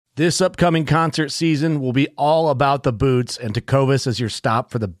This upcoming concert season will be all about the boots, and Tecovas is your stop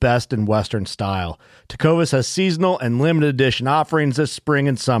for the best in Western style. Tecovas has seasonal and limited edition offerings this spring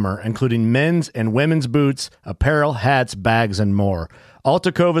and summer, including men's and women's boots, apparel, hats, bags, and more. All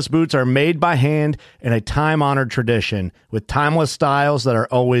Tecovas boots are made by hand in a time-honored tradition with timeless styles that are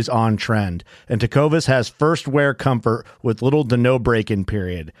always on trend. And Tecovas has first wear comfort with little to no break-in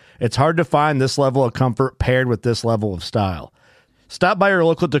period. It's hard to find this level of comfort paired with this level of style. Stop by your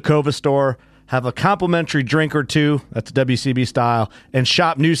local Tecovas store, have a complimentary drink or two, that's WCB style, and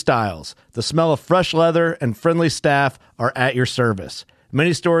shop new styles. The smell of fresh leather and friendly staff are at your service.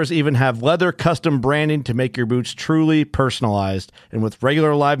 Many stores even have leather custom branding to make your boots truly personalized. And with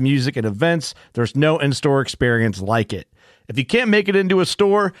regular live music and events, there's no in-store experience like it. If you can't make it into a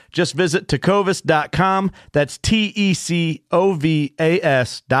store, just visit tecovas.com. That's TECOVAS.com.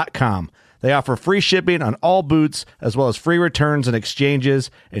 They offer free shipping on all boots, as well as free returns and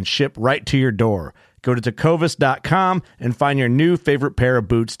exchanges, and ship right to your door. Go to tecovas.com and find your new favorite pair of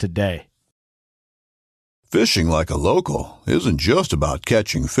boots today. Fishing like a local isn't just about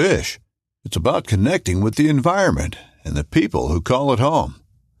catching fish. It's about connecting with the environment and the people who call it home.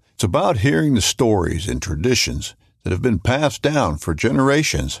 It's about hearing the stories and traditions that have been passed down for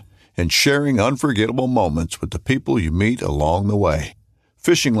generations and sharing unforgettable moments with the people you meet along the way.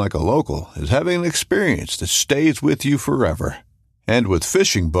 Fishing like a local is having an experience that stays with you forever. And with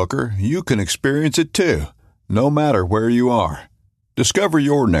Fishing Booker, you can experience it too, no matter where you are. Discover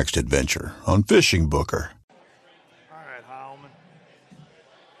your next adventure on Fishing Booker. All right, Hallman.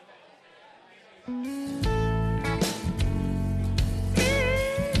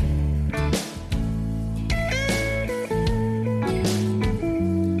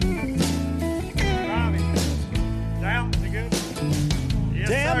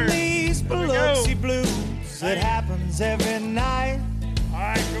 Damn these Biloxi blues, it happens every night. All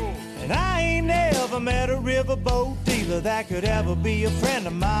right, cool. And I ain't never met a riverboat dealer that could ever be a friend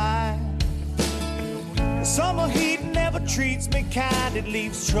of mine. The summer heat never treats me kind, it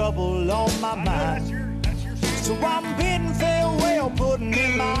leaves trouble on my mind. That's your So I'm bidding farewell, putting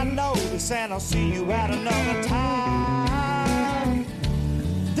in my notice, and I'll see you at another time.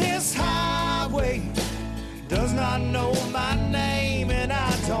 This highway does not know my name, and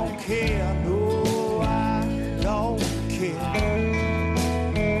I don't care. No, I don't care.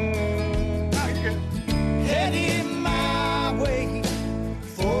 Headed my way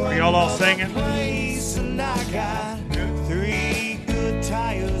for Are y'all all singing? place, and I got 3 good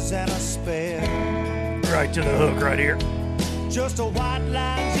tires and a spare. Right to the hook right here. Just a white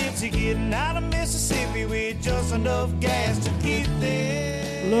line gypsy getting out of Mississippi with just enough gas to get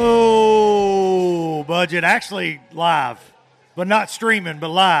there. Low budget, actually live, but not streaming, but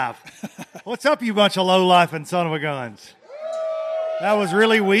live. What's up, you bunch of low-life and son of a guns? That was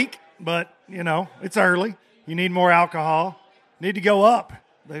really weak, but, you know, it's early. You need more alcohol. Need to go up.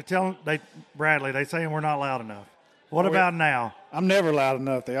 Bradley, they saying we're not loud enough. What about now? I'm never loud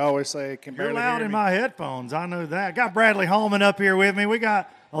enough. They always say can You're barely loud hear in me. my headphones. I know that. Got Bradley Hallman up here with me. We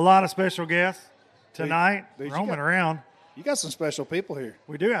got a lot of special guests tonight roaming around. You got some special people here.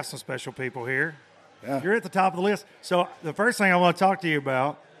 We do have some special people here. Yeah. You're at the top of the list. So the first thing I want to talk to you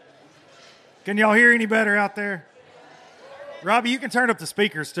about, can y'all hear any better out there? Robbie, you can turn up the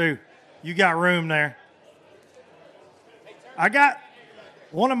speakers too. You got room there. I got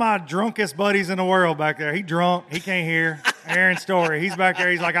one of my drunkest buddies in the world back there. He drunk. He can't hear. Aaron Story. He's back there.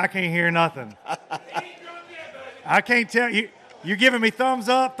 He's like, I can't hear nothing. I can't tell you. You're giving me thumbs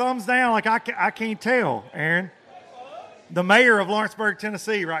up, thumbs down. Like I can't tell, Aaron. The mayor of Lawrenceburg,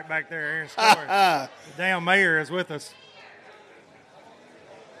 Tennessee, right back there, Aaron Story. The damn mayor is with us.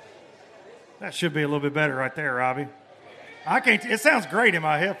 That should be a little bit better right there, Robbie. I can't. It sounds great in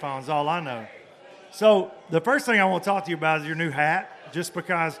my headphones. All I know. So the first thing I want to talk to you about is your new hat, just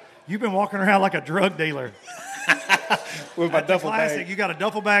because you've been walking around like a drug dealer. With my duffel Classic. bag. You got a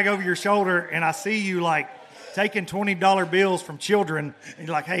duffel bag over your shoulder, and I see you like taking $20 bills from children, and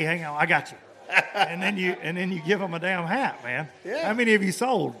you're like, "Hey, hang on, I got you." and then you give them a damn hat, man. Yeah. How many have you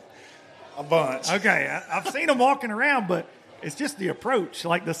sold? A bunch. Okay, I've seen them walking around, but it's just the approach.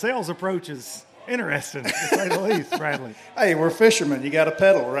 Like the sales approach is interesting, to say the least, Bradley. Hey, we're fishermen. You got to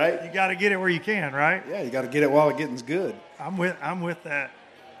pedal, right? You got to get it where you can, right? Yeah, you got to get it while it getting's good. I'm with that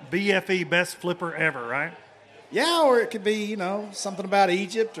BFE best flipper ever, right? Yeah, or it could be, something about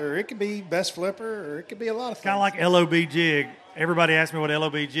Egypt, or it could be best flipper, or it could be a lot of things. Kind of like LOB jig. Everybody asks me what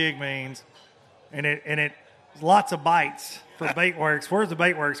LOB jig means, and it lots of bites for Baitworks. Where's the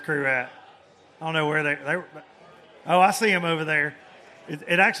Baitworks crew at? I don't know where they. Oh, I see them over there.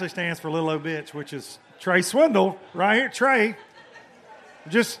 It actually stands for Little O Bitch, which is Trey Swindle right here. Trey,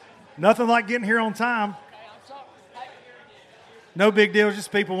 just Nothing like getting here on time. No big deal,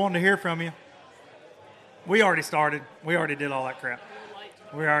 just people wanting to hear from you. We already started. We already did all that crap.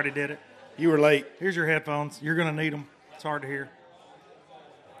 We already did it. You were late. Here's your headphones. You're going to need them. It's hard to hear.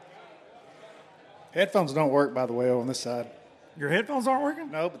 Headphones don't work, by the way, on this side. Your headphones aren't working?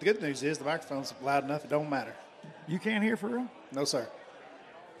 No, but the good news is the microphone's loud enough. It don't matter. You can't hear for real? No, sir.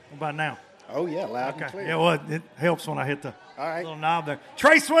 What about now? Oh, yeah, loud and Okay. clear. Yeah, well, it helps when I hit the All right. little knob there.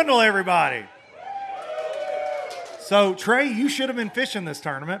 Trey Swindle, everybody. So, Trey, you should have been fishing this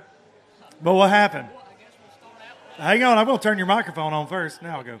tournament. But what happened? Hang on, I'm going to turn your microphone on first.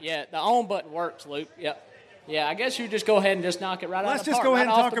 Now I'll go. Yeah, the on button works, Luke. Yep. Yeah, I guess you just go ahead and just knock it right out of the Let's just park, go ahead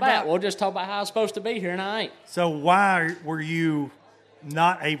right and off talk the bat. about- We'll just talk about how I'm supposed to be here, and I ain't. So why were you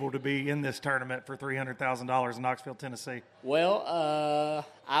not able to be in this tournament for $300,000 in Knoxville, Tennessee? Well,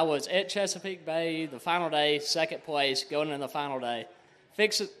 I was at Chesapeake Bay the final day, second place, going into the final day.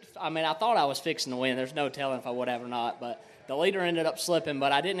 I thought I was fixing to win. There's no telling if I would have or not, but the leader ended up slipping,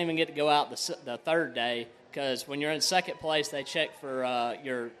 but I didn't even get to go out the third day because when you're in second place, they check for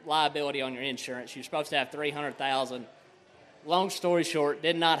your liability on your insurance. You're supposed to have $300,000. Long story short,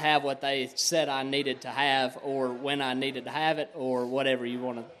 did not have what they said I needed to have or when I needed to have it or whatever you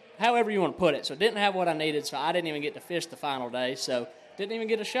want to, however you want to put it. So didn't have what I needed, so I didn't even get to fish the final day, so didn't even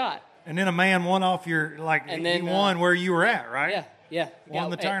get a shot. And then a man won off your, And then, he won where you were at, right? Yeah. Won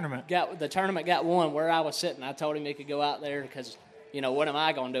the tournament. The tournament got won where I was sitting. I told him he could go out there because, what am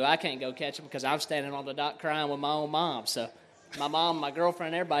I going to do? I can't go catch him because I'm standing on the dock crying with my own mom. So my mom, my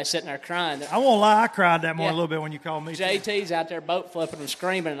girlfriend, everybody's sitting there crying. I won't lie, I cried that more Yeah. a little bit when you called me. JT's out there boat flipping and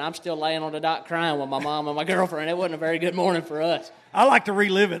screaming, and I'm still laying on the dock crying with my mom and my girlfriend. It wasn't a very good morning for us. I like to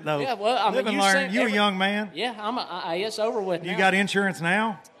relive it, though. Yeah, well, I mean, Live and you learn. said You a every- young man. Yeah, it's over with You now. got insurance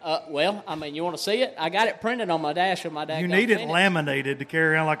now? You want to see it? I got it printed on my dash of my dad. You need it laminated to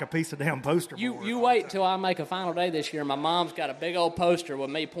carry around like a piece of damn poster board. You wait till I make a final day this year. My mom's got a big old poster with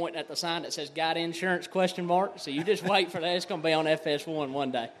me pointing at the sign that says "Got insurance?" ? So you just wait for that. It's going to be on FS1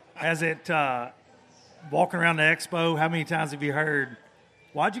 one day. Has it, walking around the expo, how many times have you heard,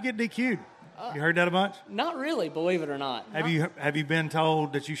 why'd you get DQ'd? You heard that a bunch? Not really, believe it or not. Have you been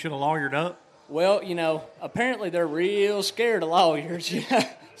told that you should have lawyered up? Well, apparently they're real scared of lawyers.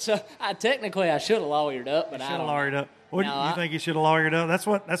 So I should have lawyered up, but You I should have don't. lawyered up. What No, you think you should have lawyered up?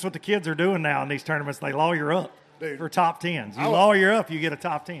 That's what the kids are doing now in these tournaments. They lawyer up for top tens. You lawyer up, you get a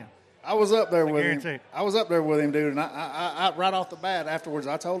top 10. I was up there with guarantee. him. I was up there with him, dude. And I right off the bat afterwards,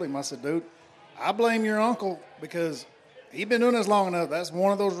 I told him, I said, dude, I blame your uncle because he's been doing this long enough. That's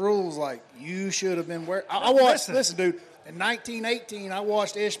one of those rules. Like, you should have been wearing. I watched. Listen, dude. In 1918, I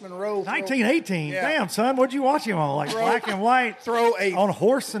watched Ishman Rowe. 1918? Yeah. Damn, son. What'd you watch him on? Like black and white? On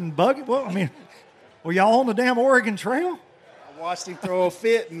horse and buggy? Well, were y'all on the damn Oregon Trail? I watched him throw a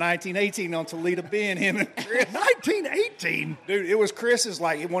fit in 1918 on Toledo Bend, him and Chris. 1918? Dude, it was Chris's,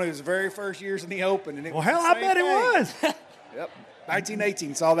 like, one of his very first years in the Open. And it Well, was hell, the I same bet it thing. was. Yep.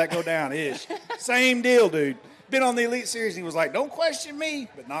 1918, saw that go down ish. Same deal, dude. Been on the Elite Series, and he was like, don't question me.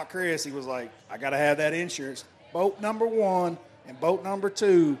 But not Chris. He was like, I got to have that insurance. Boat number 1 and boat number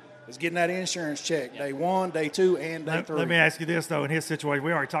 2 is getting that insurance check. Day 1, day 2, and day 3. Let me ask you this, though. In his situation,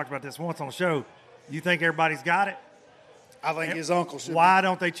 we already talked about this once on the show. You think everybody's got it? I think his uncle should. Why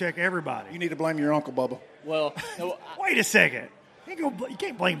don't they check everybody? You need to blame your uncle, Bubba. Well, Wait a second. You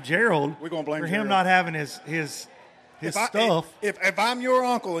can't blame Gerald. We're gonna blame for Gerald. him not having his stuff. If I'm your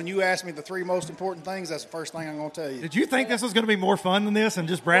uncle and you ask me the 3 most important things, that's the first thing I'm going to tell you. Did you think this was going to be more fun than this and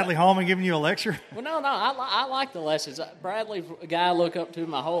just Bradley Hallman giving you a lecture? well, no, I like the lessons. Bradley's a guy I look up to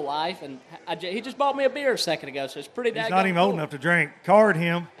my whole life, and he just bought me a beer a second ago, so it's pretty He's daggone not even old cool. enough to drink. Card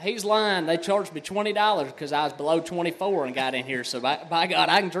him. He's lying. They charged me $20 because I was below 24 and got in here. So by God,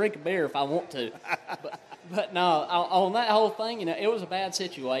 I can drink a beer if I want to. But no, on that whole thing, it was a bad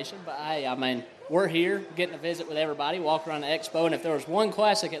situation. But hey, we're here getting to visit with everybody, walk around the expo, and if there was one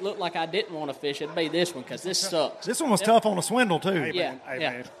classic it looked like I didn't want to fish, it'd be this one because this sucks. This one was tough on a swindle too. Yeah,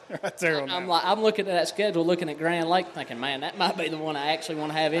 man. Right there on that. I'm looking at that schedule, looking at Grand Lake, thinking, man, that might be the one I actually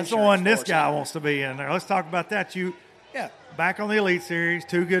want to have insurance. That's the one this for, guy so. wants to be in there. Let's talk about that. Back on the Elite Series,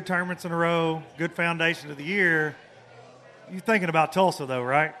 2 good tournaments in a row, good foundation of the year. You thinking about Tulsa though,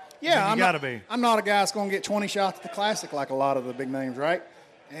 right? Yeah, you got to be. I'm not a guy that's going to get 20 shots at the Classic like a lot of the big names, right?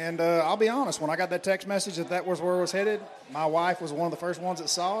 And I'll be honest, when I got that text message that was where I was headed, my wife was one of the first ones that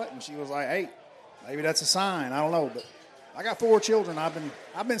saw it, and she was like, hey, maybe that's a sign. I don't know. But I got 4 children.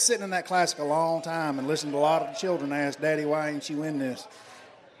 I've been sitting in that Classic a long time and listening to a lot of the children ask, Daddy, why ain't you win this?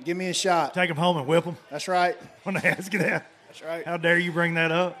 Give me a shot. Take them home and whip them. That's right. When they ask you that. That's right. How dare you bring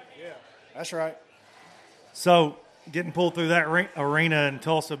that up? Yeah, that's right. So getting pulled through that arena in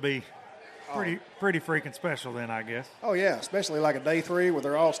Tulsa be pretty freaking special then, I guess. Oh, yeah, especially like a day 3 where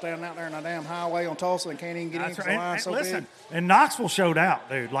they're all standing out there on a damn highway on Tulsa and can't even get in because the line's so listen, big. and Knoxville showed out,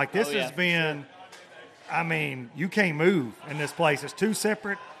 dude. Like, this has been, sure. I mean, you can't move in this place. It's 2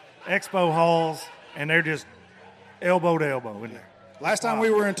 separate expo halls, and they're just elbow to elbow in there. Last time we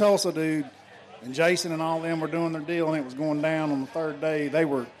were in Tulsa, dude, and Jason and all them were doing their deal, and it was going down on the 3rd day. They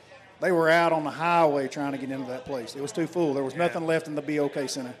were out on the highway trying to get into that place. It was too full. There was nothing left in the BOK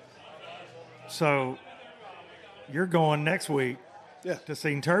Center. So you're going next week to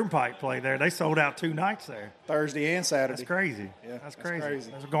see Turnpike play there. They sold out 2 nights there. Thursday and Saturday. That's crazy. Yeah, that's crazy.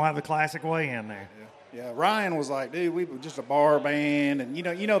 crazy. We're going to have the classic weigh-in there. Yeah, Ryan was like, dude, we were just a bar band, and you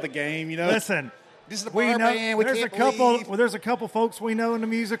know the game, Listen, this is the bar band. There's a couple folks we know in the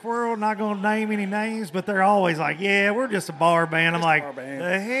music world. Not going to name any names, but they're always like, "Yeah, we're just a bar band." I'm like,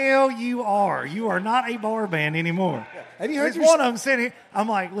 "The hell you are! You are not a bar band anymore." Yeah. Have you heard? There's one of them sitting here. I'm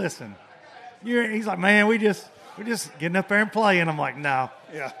like, "Listen." He's like, "Man, we're just getting up there and playing." I'm like, "No,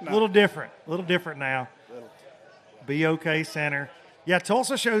 a little different now." BOK Center, yeah.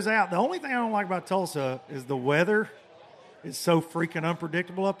 Tulsa shows out. The only thing I don't like about Tulsa is the weather. It's so freaking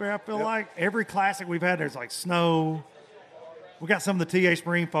unpredictable up there. I feel like every classic we've had, there's like snow. We got some of the TH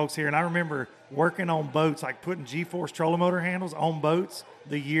Marine folks here, and I remember working on boats, like putting G-Force trolling motor handles on boats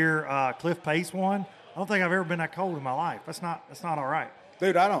the year Cliff Pace won. I don't think I've ever been that cold in my life. That's not all right.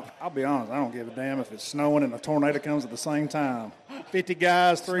 Dude, I'll be honest, I don't give a damn if it's snowing and a tornado comes at the same time. 50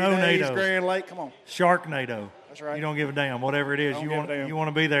 guys, 3 days, Grand Lake, come on. Sharknado. That's right. You don't give a damn, whatever it is. You want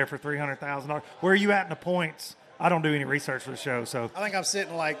to be there for $300,000. Where are you at in the points? I don't do any research for the show, so. I think I'm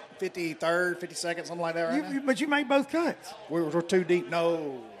sitting like 53rd, 52nd, something like that right now. But you made both cuts. We're too deep.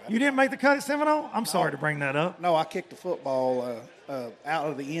 No. You didn't make the cut at Seminole? I'm sorry to bring that up. No, I kicked the football out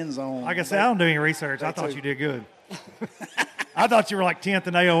of the end zone. Like I said, I don't do any research. I thought you did good. I thought you were like 10th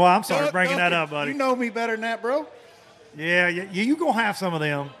in AOI. I'm sorry for bringing that up, buddy. You know me better than that, bro. Yeah, you're going to have some of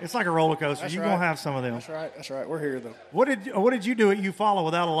them. It's like a roller coaster. You're going to have some of them. That's right. We're here, though. What did you do at UFollow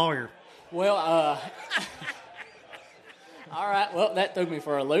without a lawyer? Well, all right. Well, that threw me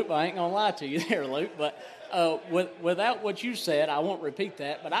for a loop. I ain't going to lie to you there, Luke. But without what you said, I won't repeat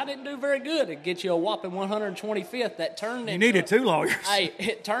that. But I didn't do very good to get you a whopping 125th. That turned into... You needed 2 lawyers. Hey,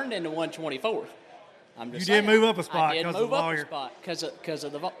 it turned into 124th. You did move up a spot because of the lawyer. I did move up a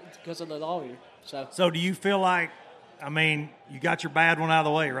spot because of the lawyer. So do you feel like, I mean, you got your bad one out of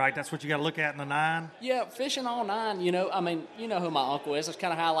the way, right? That's what you got to look at in the 9? Yeah, fishing all 9, you know who my uncle is. That's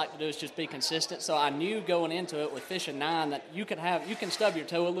kind of how I like to do is just be consistent. So I knew going into it with fishing 9 that you can stub your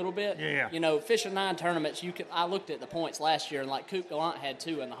toe a little bit. Yeah. Fishing 9 tournaments, I looked at the points last year, and like Coop Gallant had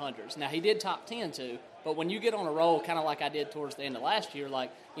 2 in the hundreds. Now, he did top 10 too, but when you get on a roll, kind of like I did towards the end of last year,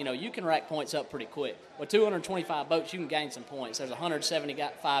 you can rack points up pretty quick. With 225 boats, you can gain some points. There's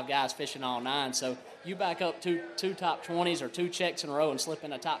 175 guys fishing all 9, so you back up two top 20s or 2 checks in a row and slip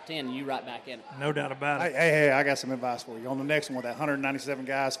in a top 10, and you right back in it. No doubt about it. Hey, I got some advice for you. On the next one with that 197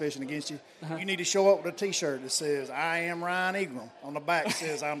 guys fishing against you, you need to show up with a T-shirt that says, "I am Ryan Ingram." On the back it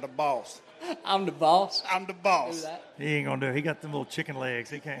says, "I'm the boss." I'm the boss. I'm the boss. Do that. He ain't going to do it. He got them little chicken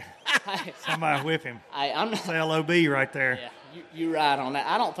legs. He can't. Somebody whip him. I'm It's LOB right there. Yeah, you're right on that.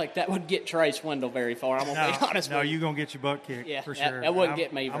 I don't think that would get Trey Swindle very far. I'm going to be honest with you. No, you're going to get your butt kicked for sure. That wouldn't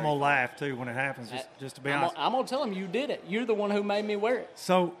get me I'm very going to far. laugh, too, when it happens, just to be honest. I'm going to tell him you did it. You're the one who made me wear it.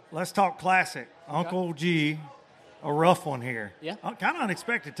 So let's talk classic. Uncle G, a rough one here. Yeah. Kind of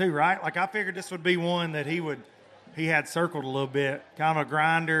unexpected, too, right? Like, I figured this would be one that he had circled a little bit. Kind of a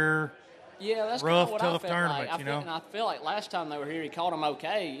grinder. Yeah, that's rough, kind of what tough I felt tournament, like. And I feel like last time they were here, he caught them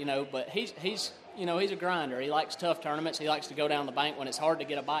okay, but he's a grinder. He likes tough tournaments. He likes to go down the bank when it's hard to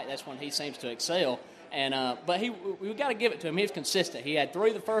get a bite. That's when he seems to excel. And but we got to give it to him. He was consistent. He had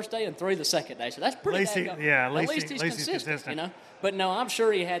 3 the first day and 3 the second day, so that's pretty. At least he's consistent. But no, I'm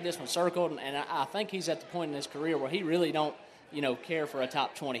sure he had this one circled, and I think he's at the point in his career where he really don't. Care for a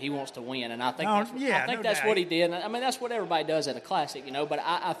top 20. He wants to win, and I think that's what he did. I mean, that's what everybody does at a classic, But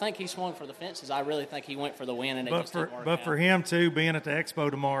I think he swung for the fences. I really think he went for the win, and it just didn't work out. For him too, being at the expo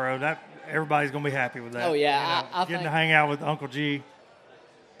tomorrow, that everybody's going to be happy with that. Oh yeah, I getting to hang out with Uncle G.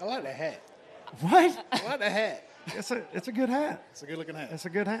 I like the hat. What? I like the hat. It's a good hat. It's a good looking hat. It's a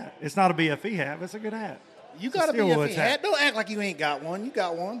good hat. It's not a BFE hat, but it's a good hat. You got a BFE hat. Don't act like you ain't got one. You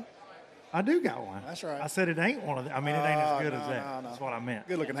got one. I do got one. That's right. I said it ain't one of them. I mean, it ain't as good as that. No. That's what I meant.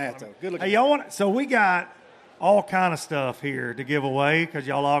 Good looking hat, though. Good looking. Hey, y'all so we got all kind of stuff here to give away because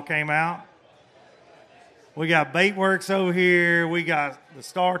y'all all came out. We got Baitworks over here. We got the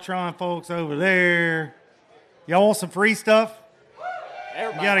Startron folks over there. Y'all want some free stuff?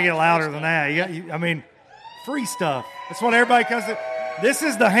 Everybody you got to get louder than that. free stuff. That's what everybody comes to. This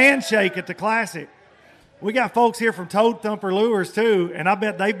is the handshake at the Classic. We got folks here from Toad Thumper Lures, too, and I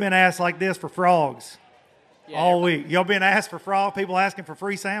bet they've been asked like this for frogs all week. Y'all been asked for frog? People asking for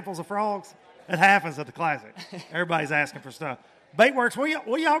free samples of frogs? It happens at the Classic. Everybody's asking for stuff. Baitworks,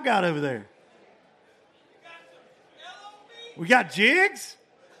 what y'all got over there? We got jigs?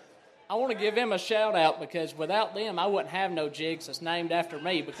 I want to give them a shout out because without them, I wouldn't have no jigs that's named after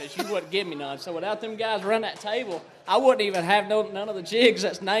me because you wouldn't give me none. So without them guys running that table, I wouldn't even have none of the jigs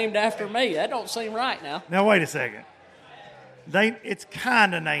that's named after me. That don't seem right now. Now, wait a second. It's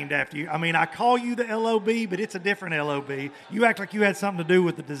kind of named after you. I mean, I call you the LOB, but it's a different LOB. You act like you had something to do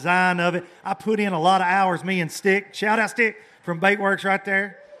with the design of it. I put in a lot of hours, me and Stick. Shout out Stick from Baitworks right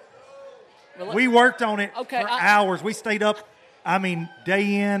there. Well, we worked on it for hours. We stayed up,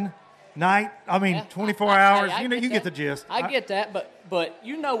 day in, night. 24 hours. You get the gist. I get that, but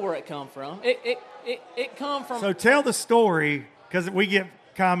you know where it come from. It come from. So tell the story, because we get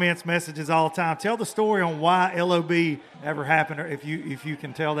comments, messages all the time. Tell the story on why LOB ever happened, or if you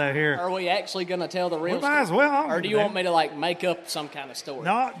can tell that here. Are we actually going to tell the real story? Might as well. Or do you want me to make up some kind of story?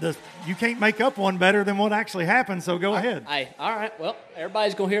 No, you can't make up one better than what actually happened. So go ahead. Hey, all right. Well,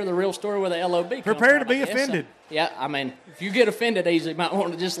 everybody's going to hear the real story where the LOB. Prepare to be offended. So, yeah, if you get offended easy, you might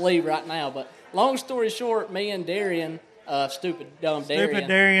want to just leave right now. But long story short, me and Darian. Stupid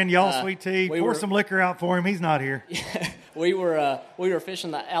Darian, y'all sweet tea. Pour some liquor out for him. He's not here. We were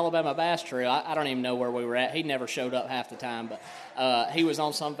fishing the Alabama Bass Trail. I don't even know where we were at. He never showed up half the time, but he was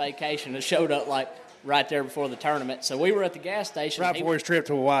on some vacation and showed up right there before the tournament. So we were at the gas station. Right before his trip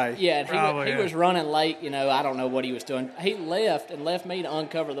to Hawaii. Yeah, and he was running late. I don't know what he was doing. He left me to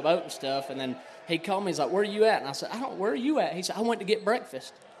uncover the boat and stuff, and then he called me. He's like, "Where are you at?" And I said, "Where are you at?" He said, "I went to get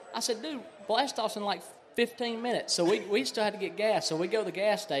breakfast." I said, "Dude, blast off's in 15 minutes." So we still had to get gas. So we go to the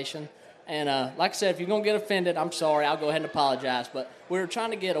gas station. And like I said, if you're going to get offended, I'm sorry. I'll go ahead and apologize. But we were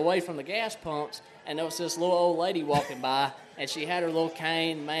trying to get away from the gas pumps, and there was this little old lady walking by, and she had her little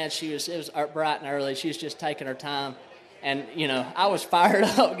cane. Man, it was bright and early. She was just taking her time. And, I was fired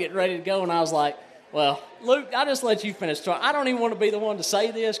up, getting ready to go, and I was like, well, Luke, I'll just let you finish. I don't even want to be the one to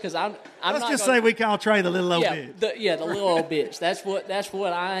say this because I'm Let's just say we call Trey the little old bitch. The little old bitch. That's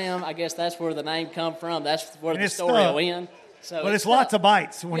what I am. I guess that's where the name come from. That's where the story will end. So but it's lots of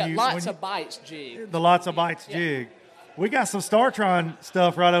bites. Lots of bites jig. The lots of bites jig. We got some StarTron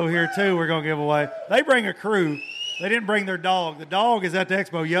stuff right over here, too, we're going to give away. They bring a crew. They didn't bring their dog. The dog is at the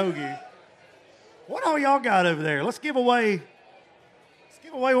Expo Yogi. What all y'all got over there? Let's give away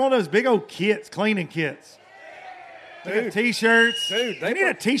one of those big old kits, cleaning kits. They got T-shirts. Dude, they need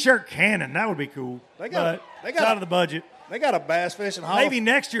a T-shirt cannon. That would be cool. They got out of the budget. They got a bass fishing hall. Maybe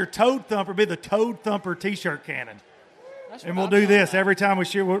next year Toad Thumper be the Toad Thumper T-shirt cannon. And we'll do this every time we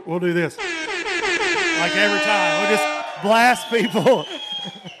shoot. We'll do this, like every time. We'll just blast people.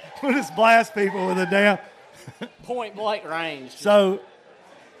 We'll just blast people with a damn point blank range. So,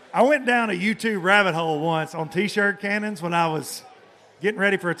 I went down a YouTube rabbit hole once on T-shirt cannons when I was getting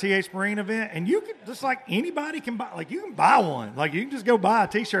ready for a TH Marine event, and you can just anybody can buy. You can buy one. You can just go buy a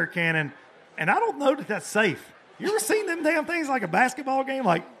T-shirt cannon, and I don't know that that's safe. You ever seen them damn things like a basketball game?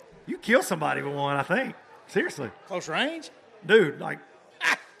 You kill somebody with one. I think. Seriously. Close range? Dude,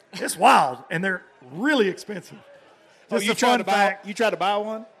 it's wild, and they're really expensive. Just you tried to buy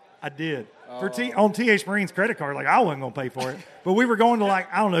one? I did. On TH Marine's credit card, I wasn't going to pay for it. But we were going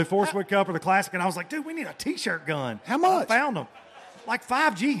to, Forestwood Cup or the Classic, and I was like, dude, we need a T-shirt gun. How much? I found them.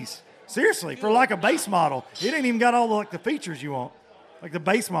 5 G's. Seriously, for a base model. It ain't even got all the features you want. The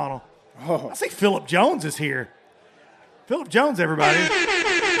base model. Oh. I see Phillip Jones is here. Phillip Jones, everybody.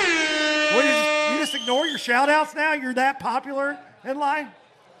 You just ignore your shout-outs now? You're that popular in life?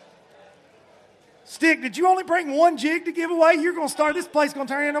 Stick, did you only bring one jig to give away? You're going to start this place going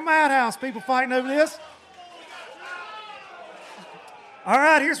to turn into a madhouse. People fighting over this. All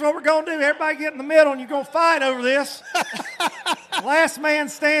right, here's what we're going to do. Everybody get in the middle, and you're going to fight over this. Last man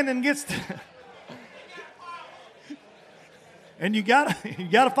standing gets to... And you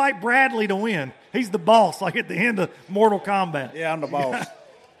gotta fight Bradley to win. He's the boss, at the end of Mortal Kombat. Yeah, I'm the boss.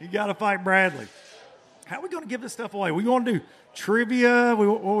 You got to fight Bradley. How are we going to give this stuff away? We want to do trivia?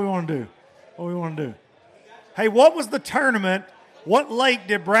 What we want to do? What we want to do? Hey, what was the tournament? What lake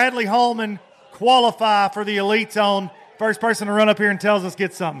did Bradley Hallman qualify for the elites on? First person to run up here and tells us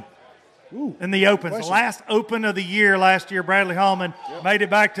gets something. Ooh, in the Opens. The last Open of the year last year, Bradley Hallman made it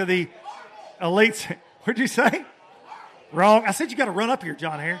back to the elites. What'd you say? Wrong. I said you got to run up here,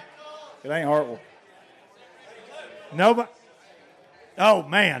 John Hare. It ain't Hartwell. No, but... Oh,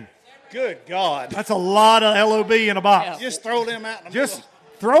 man. Good God. That's a lot of LOB in a box. Just throw them out in the middle.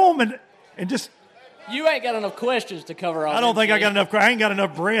 Throw them and just You ain't got enough questions to cover all. I don't think I got enough. I ain't got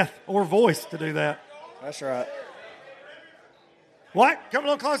enough breath or voice to do that. That's right. What? Come a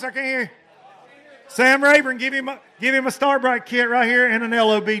little closer. I can't hear you. Sam Rayburn, give him a Starbright kit right here and an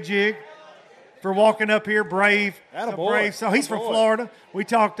LOB jig for walking up here brave. Attaboy. Brave. So he's from Attaboy. Florida. We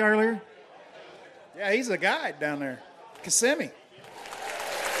talked earlier. Yeah, he's a guide down there. Kissimmee.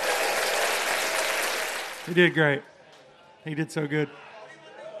 He did great. He did so good.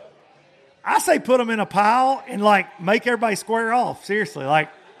 I say put them in a pile and, like, make everybody square off. Seriously. Like,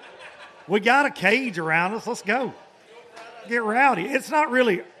 we got a cage around us. Let's go. Get rowdy. It's not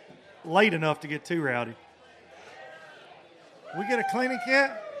really late enough to get too rowdy. We get a clinic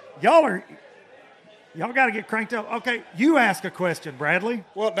yet? Y'all got to get cranked up. Okay, you ask a question, Bradley.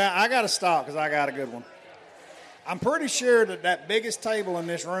 Well, now I got to stop because I got a good one. I'm pretty sure that biggest table in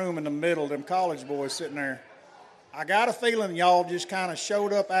this room in the middle, them college boys sitting there, I got a feeling y'all just kind of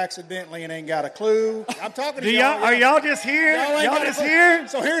showed up accidentally and ain't got a clue. I'm talking to y'all. Are y'all just here? Y'all just here?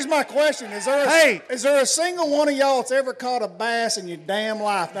 So here's my question. Is there a single one of y'all that's ever caught a bass in your damn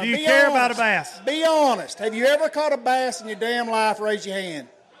life? Now, Do you care about a bass? Be honest. Have you ever caught a bass in your damn life? Raise your hand.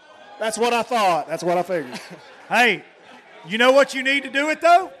 That's what I thought. That's what I figured. Hey, you know what you need to do it,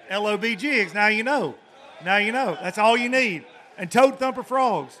 though? LOB jigs. Now you know. That's all you need. And Toad Thumper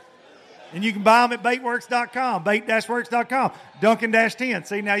frogs. And you can buy them at baitworks.com, bait-works.com, Duncan-10.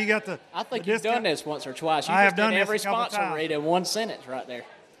 See, now you got the I think the you've discount. done this once or twice. You I just have done did this every a couple sponsor times. read in one sentence right there.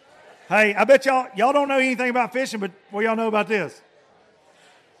 Hey, I bet y'all don't know anything about fishing, but what y'all know about this?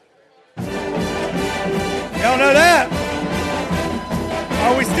 Y'all know that?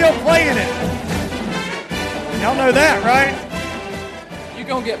 Are we still playing it? Y'all know that, right? You're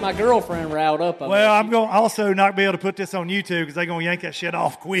going to get my girlfriend riled up. Well, I'm going to also not be able to put this on YouTube because they're going to yank that shit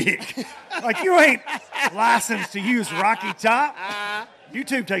off quick. Like, you ain't licensed to use Rocky Top.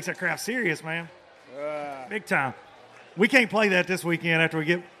 YouTube takes that crap serious, man. Big time. We can't play that this weekend after we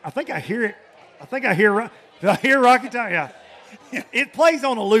get – I think I hear it. Did I hear Rocky Top? Yeah. It plays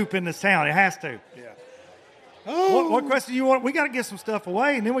on a loop in this town. It has to. Yeah. What question do you want? We got to get some stuff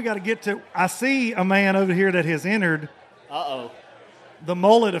away, and then we got to get to – I see a man over here that has entered – Uh-oh. the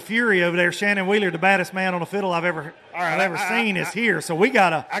mullet of fury over there, Shannon Wheeler, the baddest man on a fiddle I've ever seen, is here. So we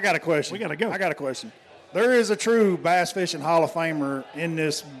gotta. I got a question. We gotta go. I got a question. There is a true bass fishing Hall of Famer in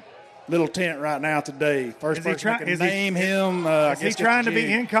this little tent right now today. First person can name him. Is he trying to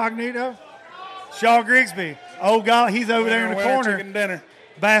be incognito? Shaw Grigsby. Oh God, he's over there in the corner. Chicken dinner.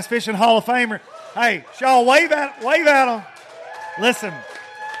 Bass fishing Hall of Famer. Hey, Shaw, wave at him. Listen,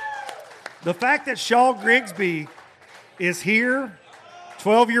 the fact that Shaw Grigsby is here.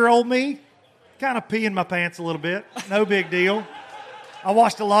 12-year-old me, kind of peeing my pants a little bit. No big deal. I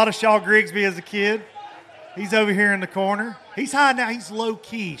watched a lot of Shaw Grigsby as a kid. He's over here in the corner. He's high now. He's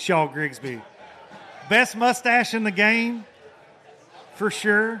low-key, Shaw Grigsby. Best mustache in the game, for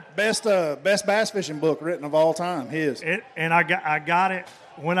sure. Best bass fishing book written of all time, his. And I got it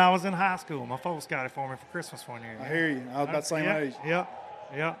when I was in high school. My folks got it for me for Christmas one year. I hear you. I was about the same age.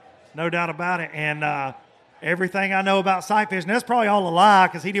 Yep. No doubt about it. And everything I know about sight fishing, that's probably all a lie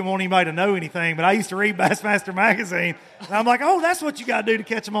because he didn't want anybody to know anything. But I used to read Bassmaster Magazine, and I'm like, oh, that's what you got to do to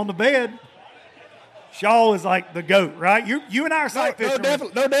catch them on the bed. Shaw is like the GOAT, right? You and I are sight fishing. No,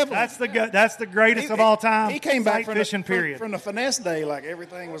 definitely. That's the greatest of all time. He came back from fishing period. From the finesse day, like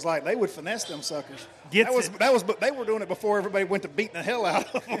everything was like they would finesse them suckers. They were doing it before everybody went to beating the hell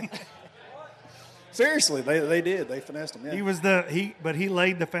out of them. Seriously, they did. They finessed him. Yeah. He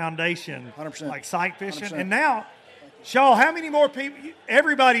laid the foundation, 100%. like sight fishing. 100%. And now, Shaw, how many more people?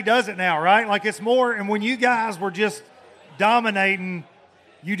 Everybody does it now, right? Like it's more. And when you guys were just dominating,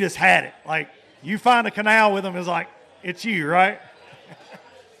 you just had it. Like you find a canal with them, it's like it's you, right?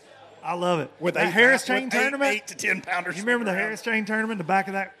 I love it. With that Harris Chain tournament, 8 to 10 pounders. You remember the Harris Chain tournament, the back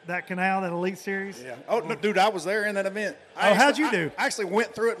of that canal, that Elite Series? Yeah. Oh, no, dude, I was there in that event. How'd you do? I actually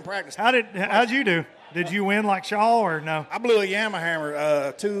went through it and practiced. How'd you do? Did you win like Shaw or no? I blew a Yamaha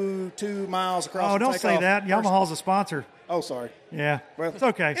hammer 2 miles across. Oh, don't say that. Yamaha's a sponsor. Oh, sorry. Yeah, well, it's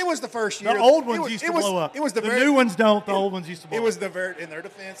okay. It was the first year. The old ones used to blow up. It was the new ones don't. The old ones used to blow up. It was in their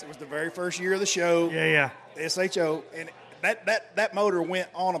defense, it was the very first year of the show. Yeah. SHO, and that motor went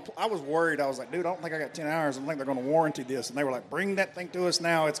on. I was worried. I was like, dude, I don't think I got 10 hours. I don't think they're going to warranty this. And they were like, bring that thing to us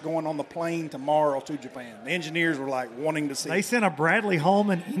now. It's going on the plane tomorrow to Japan. The engineers were like wanting to see. They sent a Bradley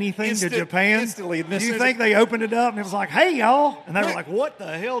Hallman anything to Japan. Instantly. Do you think they opened it up and it was like, hey, y'all? And they were like, what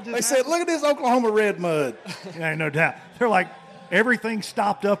the hell just They said, look at this Oklahoma red mud. Yeah, no doubt. They're like, everything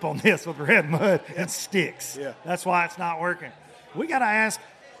stopped up on this with red mud and sticks. Yeah. That's why it's not working. We got to ask.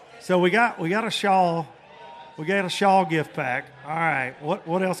 So we got a Shaw. We got a Shaw gift pack. All right.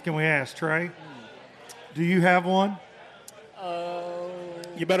 What else can we ask, Trey? Do you have one?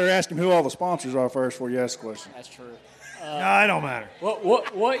 You better ask him who all the sponsors are first before you ask the question. That's true. No, it don't matter.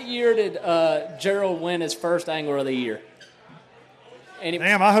 What year did Gerald win his first Angler of the Year?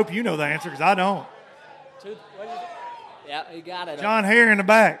 Damn, I hope you know the answer because I don't. Yeah, he got it. John Hare in the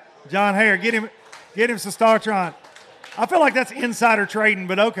back. John Hare, get him some StarTron. I feel like that's insider trading,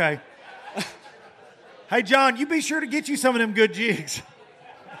 but okay. Hey, John, you be sure to get you some of them good jigs.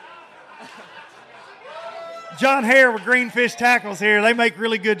 John Hare with Greenfish Tackles here. They make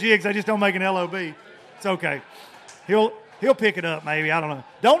really good jigs. They just don't make an LOB. It's okay. He'll pick it up maybe. I don't know.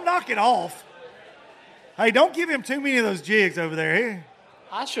 Don't knock it off. Hey, don't give him too many of those jigs over there.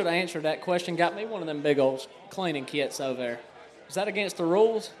 I should have answered that question. Got me one of them big old cleaning kits over there. Is that against the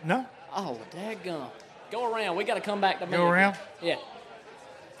rules? No. Oh, daggum. Go around. We got to come back to me. Go around? Yeah.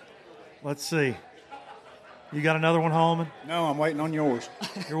 Let's see. You got another one, Hallman? No, I'm waiting on yours.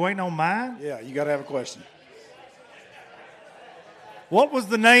 You're waiting on mine? Yeah, you got to have a question. What was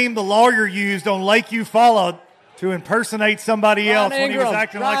the name the lawyer used on Lake Eufaula to impersonate somebody else when he was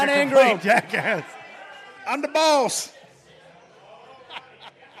acting like a complete jackass? I'm the boss.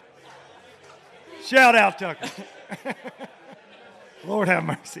 Shout out, Tucker. Lord have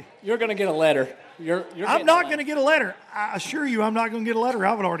mercy. You're going to get a letter. I'm not going to get a letter. I assure you I'm not going to get a letter.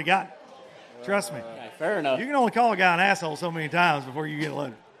 I would already got it. Trust me. Okay, fair enough. You can only call a guy an asshole so many times before you get a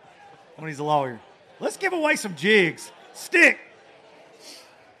letter when he's a lawyer. Let's give away some jigs. Stick.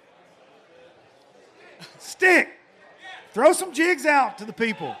 Throw some jigs out to the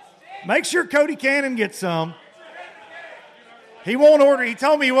people. Make sure Cody Cannon gets some. He won't order. He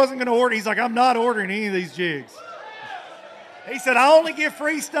told me he wasn't going to order. He's like, I'm not ordering any of these jigs. He said, I only get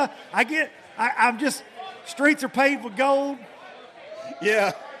free stuff. I'm just, streets are paved with gold.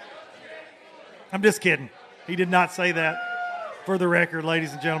 Yeah. I'm just kidding. He did not say that. For the record,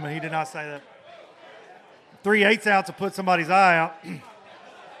 ladies and gentlemen, he did not say that. 3/8 ounce will put somebody's eye out.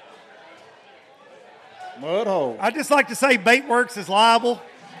 Mud hole. I'd just like to say Baitworks is liable.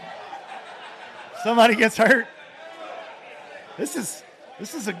 Somebody gets hurt. This is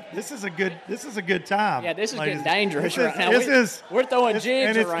a good time. Yeah, this is ladies. getting dangerous This right now. We're throwing jigs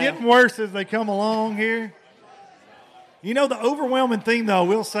and it's around. getting worse as they come along here. You know, the overwhelming theme, though, I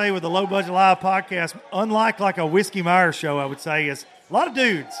will say with the Low Budget Live podcast, unlike like a Whiskey Myers show, I would say, is a lot of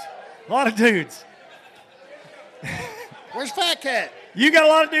dudes. Where's Fat Cat? You got a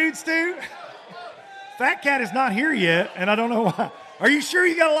lot of dudes, too? Fat Cat is not here yet, and I don't know why. Are you sure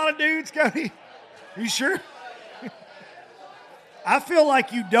you got a lot of dudes, Cody? Are you sure? I feel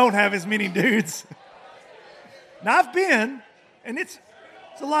like you don't have as many dudes. Now, I've been, and it's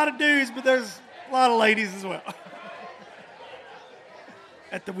a lot of dudes, but there's a lot of ladies as well.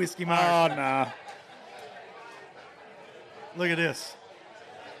 At the Whiskey Myers. Oh, nah. Look at this.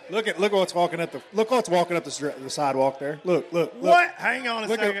 Look what's walking up the sidewalk there. Look. What? Hang on a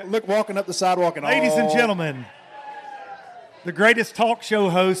second. Look walking up the sidewalk and Ladies and gentlemen, the greatest talk show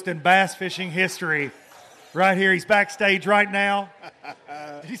host in bass fishing history. Right here. He's backstage right now.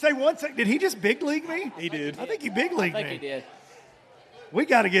 Did he say one second? Did he just big league me? He did. I think he big leagued me. I think he did. We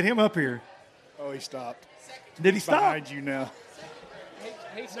got to get him up here. Oh, he stopped. Did he stop? Behind you now.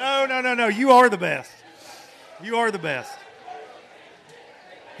 No. You are the best. You are the best.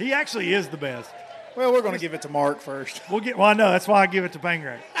 He actually is the best. Well, we're going to give it to Mark first. Well, I know. That's why I give it to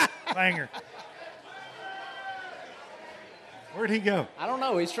Banger. Banger. Where'd he go? I don't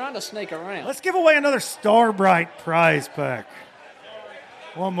know. He's trying to sneak around. Let's give away another Starbright prize pack.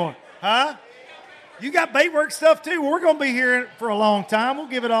 One more. Huh? You got Baitworks stuff, too? Well, we're going to be here for a long time. We'll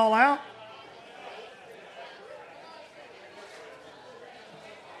give it all out.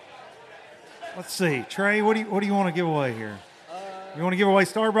 Let's see. Trey, what do you want to give away here? You want to give away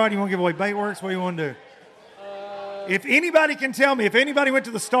Starbright? You want to give away Baitworks? What do you want to do? If anybody can tell me, if anybody went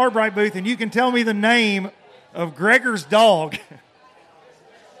to the Starbright booth and you can tell me the name of Gregor's dog,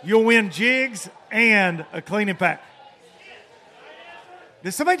 you'll win jigs and a cleaning pack.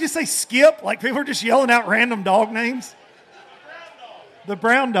 Did somebody just say Skip? Like people are just yelling out random dog names? The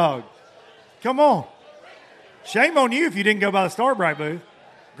brown dog. Come on. Shame on you if you didn't go by the Starbright booth.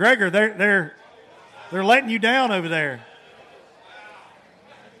 Gregor, they're letting you down over there.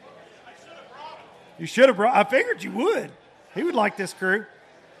 You should have brought. I figured you would. He would like this crew.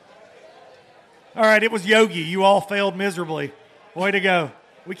 All right, it was Yogi. You all failed miserably. Way to go.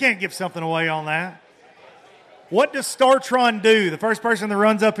 We can't give something away on that. What does StarTron do? The first person that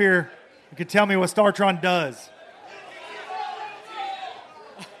runs up here can tell me what StarTron does.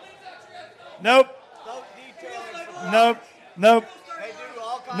 Nope. Nope. Nope.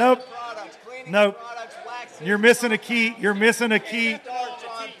 Nope. Nope. You're missing a key. You're missing a key.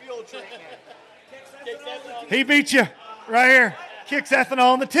 He beat you right here. Kicks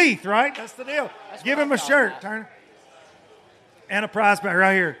ethanol in the teeth, right? That's the deal. Give him a shirt, Turner. And a prize bag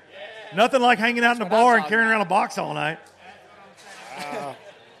right here. Nothing like hanging out in the bar and carrying around a box all night.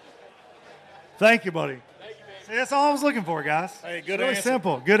 Thank you, buddy. See, that's all I was looking for, guys. Hey, good really answer.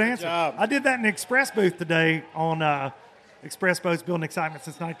 Simple. Good answer. job. I did that in the Express booth today on Express Boats Building Excitement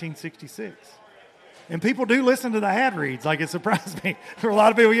since 1966. And people do listen to the ad reads. Like, it surprised me for a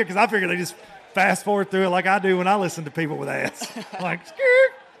lot of people here because I figure they just fast forward through it like I do when I listen to people with ads. Like,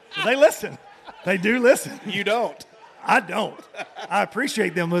 skirt. They listen. They do listen. You don't. I don't. I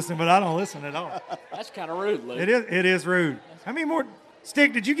appreciate them listening, but I don't listen at all. That's kind of rude, Luke. It is rude. How many more?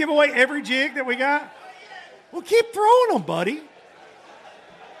 Stick, did you give away every jig that we got? Well, keep throwing them, buddy.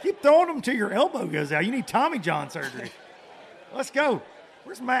 Keep throwing them till your elbow goes out. You need Tommy John surgery. Let's go.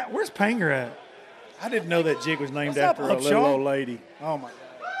 Where's Matt? Where's Panger at? I didn't know that jig was named What's up, after a little Upshaw? old lady. Oh, my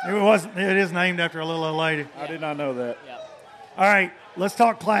God. It is named after a little old lady. I did not know that. Yeah. All right, let's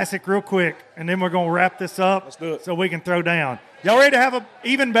talk classic real quick, and then we're going to wrap this up. Let's do it. So we can throw down. Y'all ready to have an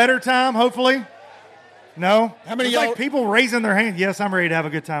even better time, hopefully? No? How many There's y'all- like people raising their hands. Yes, I'm ready to have a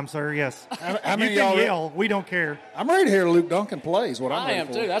good time, sir. Yes. How many you can y'all? yell. We don't care. I'm ready to hear Luke Duncan play. Is what I'm I ready am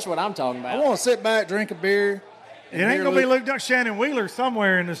for. too. That's what I'm talking I about. want to sit back, drink a beer. It ain't going to be Luke Duck, Shannon Wheeler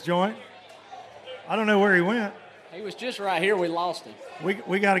somewhere in this joint. I don't know where he went. He was just right here. We lost him.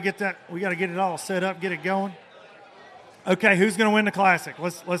 We got to get that. We got to get it all set up, get it going. Okay, who's going to win the classic?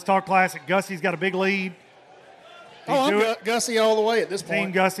 Let's talk classic. Gussie's got a big lead. Oh, do I'm it. Gussie all the way at this point.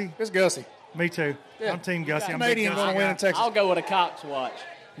 Team Gussie. It's Gussie. Me too. Yeah. I'm Team Gussie. I'm big Canadian Gussie going to win guy. in Texas. I'll go with a Cox watch.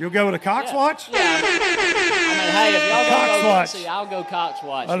 You'll go with a Cox Yeah. watch? Yeah. I mean, hey, if y'all Cox gonna go watch. see, I'll go Cox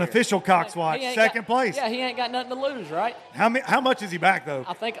watch. An here. official Cox watch. He ain't Second got- place. Yeah, he ain't got nothing to lose, right? How much is he back, though?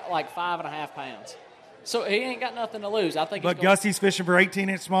 I think like 5.5 pounds. So he ain't got nothing to lose. I think. But he's gonna, Gussie's fishing for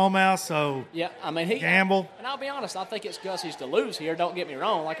 18-inch smallmouth, so Yeah, I mean he gamble. And I'll be honest, I think it's Gussie's to lose here. Don't get me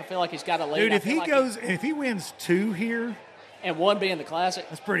wrong. Like I feel like he's got a lead. dude, I if feel he like goes, if he wins 2 here, and one being the classic.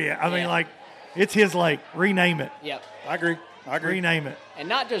 that's pretty. I mean, Yeah. like, it's his lake. Rename it. Yep. I agree. Rename it. And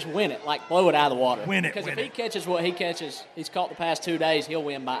not just win it, like blow it out of the water. Win it, Because win if he it. catches what he catches, he's caught the past 2 days, he'll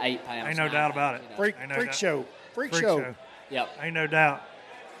win by 8 pounds. Ain't no 9 doubt about pounds, it. you know. Freak, Ain't no freak doubt. show. Freak Freak show. show. Yep. Ain't no doubt.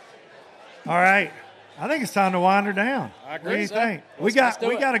 All right. I think it's time to wind her down. I agree, What do you sir. think? Let's do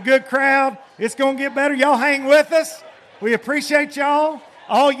we it. got a good crowd. It's going to get better. Y'all hang with us. We appreciate y'all.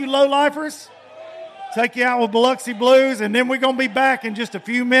 All you low-lifers. Take you out with Biloxi Blues, and then we're going to be back in just a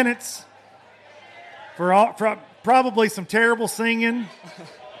few minutes for probably some terrible singing,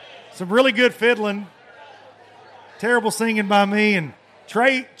 some really good fiddling, terrible singing by me, and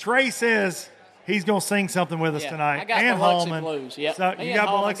Trey says he's going to sing something with us Yeah. tonight. I got and Biloxi Hallman. Blues. Yep. So Me you and got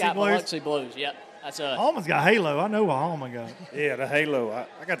Hallman Biloxi got Blues? Biloxi Blues. Yep. That's Hallman's got Halo. I know what Hallman got. Yeah, the halo.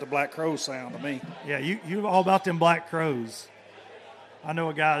 I got the Black Crow sound to me. Yeah, you all about them black crows. I know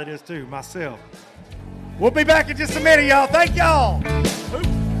a guy that is too, myself. We'll be back in just a minute, y'all. Thank y'all.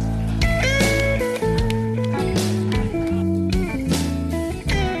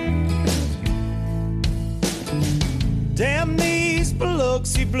 Damn these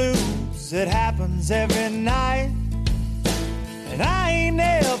Biloxi blues, it happens every night. And I ain't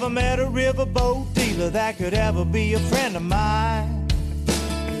never met a riverboat dealer that could ever be a friend of mine.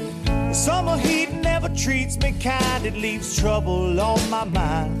 The summer heat never treats me kind, it leaves trouble on my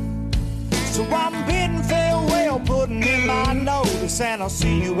mind. So I'm bidding farewell, putting in my notice, and I'll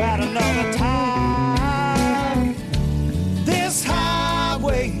see you at another time. This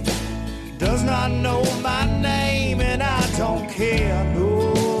highway does not know my name, and I don't care,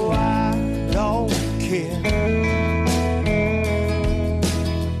 no, I don't care.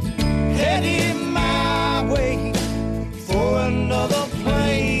 Headed my way for another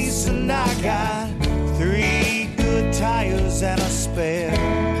place, and I got 3 good tires and a spare.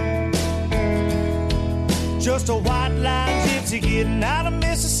 Just a white line gypsy getting out of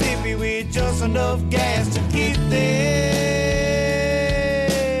Mississippi with just enough gas to get there.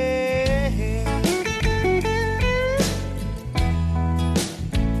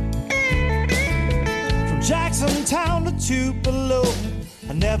 From Jackson Town to Tupelo,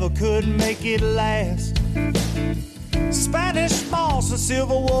 I never could make it last. Spanish moss and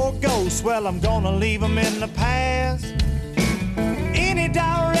Civil War ghosts, well, I'm gonna leave them in the past. Any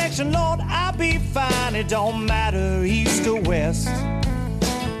direction, Lord, I'll be fine. It don't matter east or west.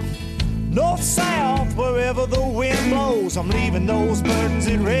 North, south, wherever the wind blows, I'm leaving those burdens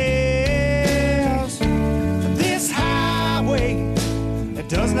at rest. This highway, it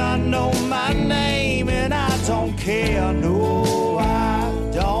does not know my name, and I don't care, no, I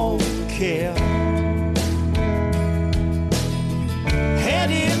don't care.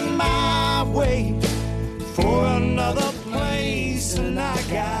 Heading my way for another place, and I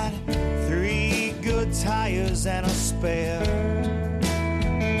got 3 good tires and a spare.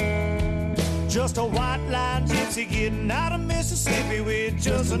 Just a white line gypsy getting out of Mississippi with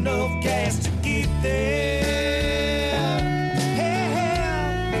just enough gas to get there.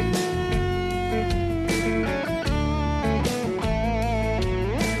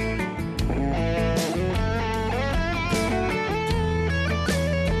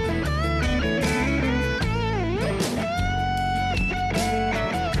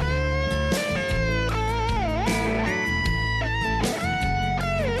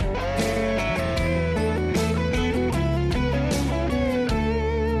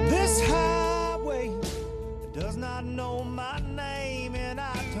 Know my name, and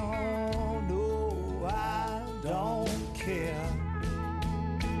I don't care.